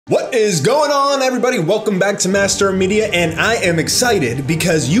What is going on, everybody? Welcome back to Mastar Media, and I am excited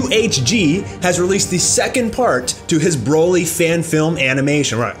because UHG has released the second part to his Broly fan film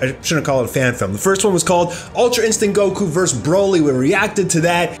animation. Right, I shouldn't call it a fan film. The first one was called Ultra Instinct Goku vs. Broly. We reacted to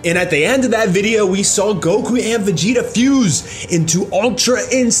that, and at the end of that video, we saw Goku and Vegeta fuse into Ultra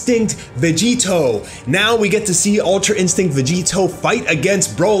Instinct VEGITO. Now we get to see Ultra Instinct VEGITO fight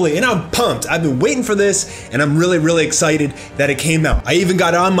against Broly, and I'm pumped. I've been waiting for this, and I'm really excited that it came out. I even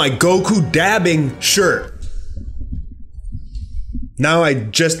got on my Goku dabbing shirt. Now I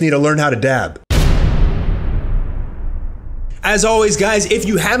just need to learn how to dab. As always, guys, if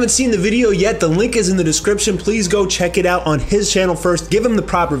you haven't seen the video yet, the link is in the description. Please go check it out on his channel first, give him the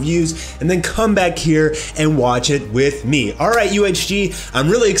proper views, and then come back here and watch it with me. All right, UHG, I'm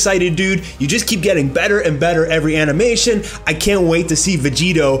really excited, dude. You just keep getting better and better every animation. I can't wait to see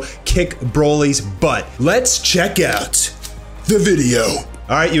Vegito kick Broly's butt. Let's check out the video.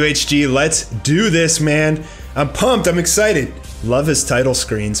 All right, UHG, let's do this, man. I'm pumped, I'm excited. Love his title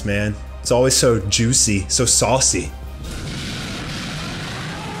screens, man. It's always so juicy, so saucy.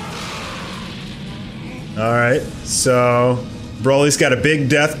 All right, so Broly's got a big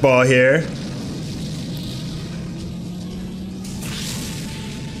death ball here.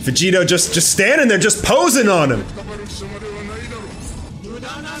 Vegito just standing there, just posing on him.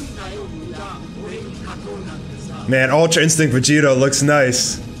 Man, Ultra Instinct Vegito looks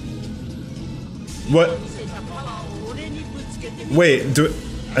nice. What? Wait,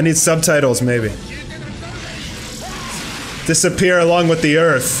 I need subtitles, maybe. Disappear along with the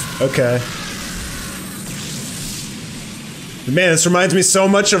earth. Okay. Man, this reminds me so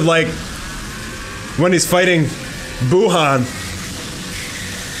much of, like, when he's fighting Buhan.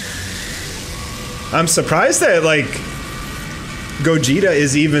 I'm surprised that, like, Gogeta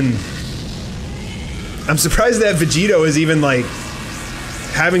is even... I'm surprised that Vegito is even, like,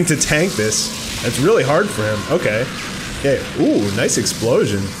 having to tank this. That's really hard for him. Okay. Okay. Ooh, nice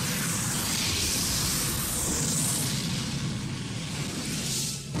explosion.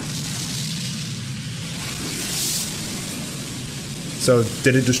 So,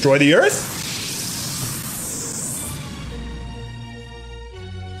 did it destroy the Earth?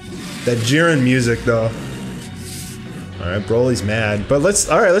 That Jiren music, though. Alright, Broly's mad. But let's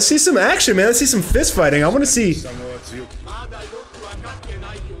see some action, man. Let's see some fist fighting. I want to see.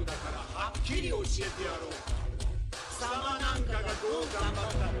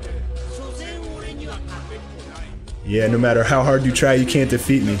 Yeah, no matter how hard you try, you can't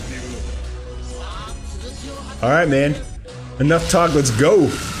defeat me. Alright, man. Enough talk, let's go.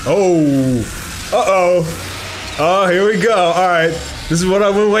 Oh. Uh-oh. Oh, here we go. Alright. This is what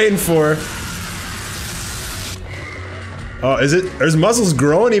I've been waiting for. Oh, is it? Are his muscles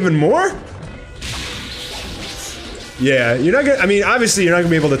growing even more? Yeah, you're not gonna, I mean, obviously you're not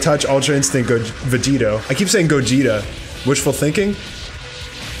gonna be able to touch Ultra Instinct Vegito. I keep saying Gogeta. Wishful thinking?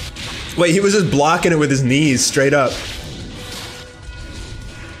 Wait, he was just blocking it with his knees, straight up.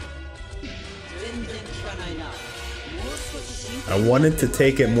 I wanted to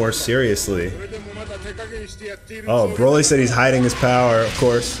take it more seriously. Oh, Broly said he's hiding his power, of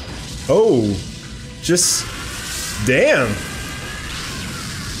course. Oh, just... Damn.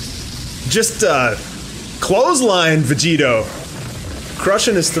 Just, clothesline Vegito.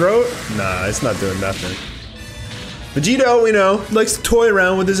 Crushing his throat? Nah, it's not doing nothing. Vegito, you know, likes to toy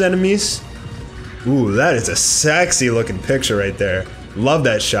around with his enemies. Ooh, that is a sexy looking picture right there. Love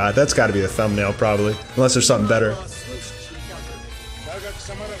that shot. That's gotta be the thumbnail, probably. Unless there's something better.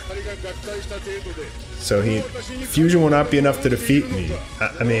 So fusion will not be enough to defeat me.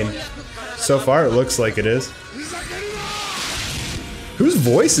 I mean, so far it looks like it is. Whose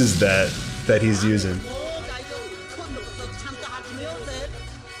voice is that he's using?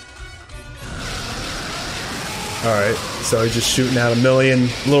 Alright, so he's just shooting out a million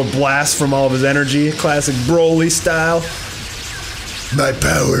little blasts from all of his energy. Classic Broly style. My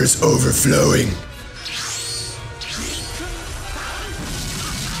power is overflowing.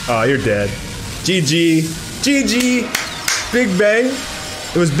 Oh, you're dead. GG. GG. Big Bang.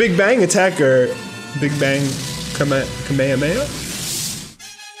 It was Big Bang attack or Big Bang Kamehameha?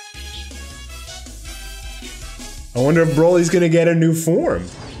 I wonder if Broly's gonna get a new form.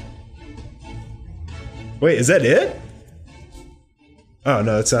 Wait, is that it? Oh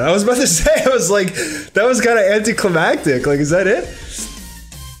no, it's not. I was about to say, I was like, that was kind of anticlimactic. Like, is that it?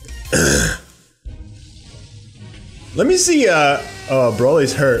 Let me see, oh,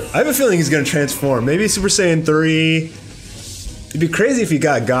 Broly's hurt. I have a feeling he's gonna transform. Maybe Super Saiyan 3. It'd be crazy if he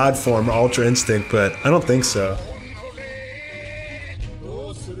got God form or Ultra Instinct, but I don't think so.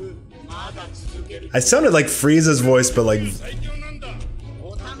 I sounded like Frieza's voice, but like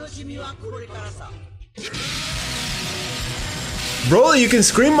Broly, you can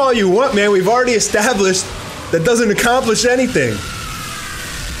scream all you want, man. We've already established that doesn't accomplish anything.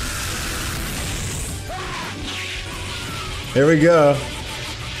 Here we go.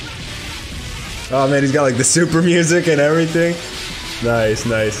 Oh man, he's got like the super music and everything. Nice,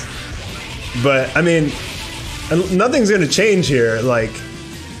 nice. But I mean, nothing's gonna change here. Like,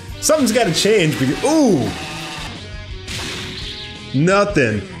 something's gotta change because, ooh!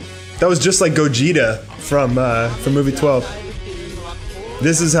 Nothing. That was just like Gogeta from movie 12.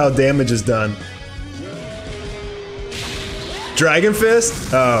 This is how damage is done. Dragon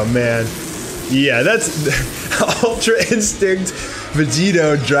Fist? Oh man. Yeah, that's Ultra Instinct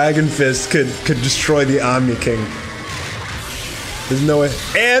Vegito Dragon Fist could destroy the Omni King. There's no way.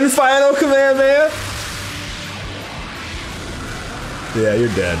 And Final Kamehameha? Yeah,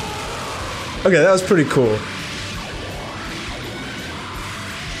 you're dead. Okay, that was pretty cool.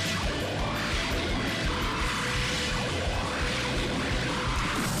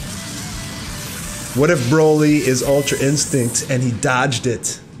 What if Broly is Ultra Instinct and he dodged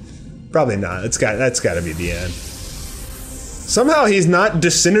it? Probably not. That's got to be the end. Somehow he's not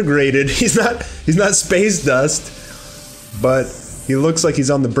disintegrated. He's not space dust, but he looks like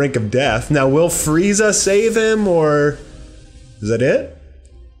he's on the brink of death. Now, will Frieza save him, or is that it?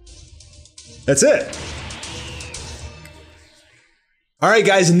 That's it. Alright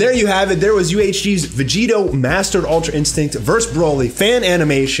guys, and there you have it. There was UHG's Vegito Mastered Ultra Instinct vs Broly fan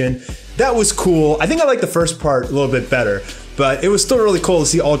animation. That was cool. I think I like the first part a little bit better, but it was still really cool to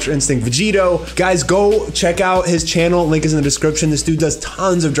see Ultra Instinct Vegito. Guys, go check out his channel. Link is in the description. This dude does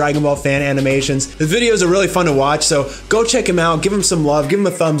tons of Dragon Ball fan animations. His videos are really fun to watch, so go check him out. Give him some love. Give him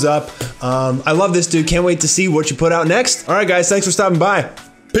a thumbs up. I love this dude. Can't wait to see what you put out next. Alright guys, thanks for stopping by.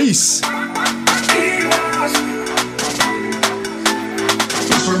 Peace. Just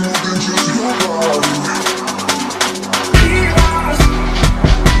a new dangerous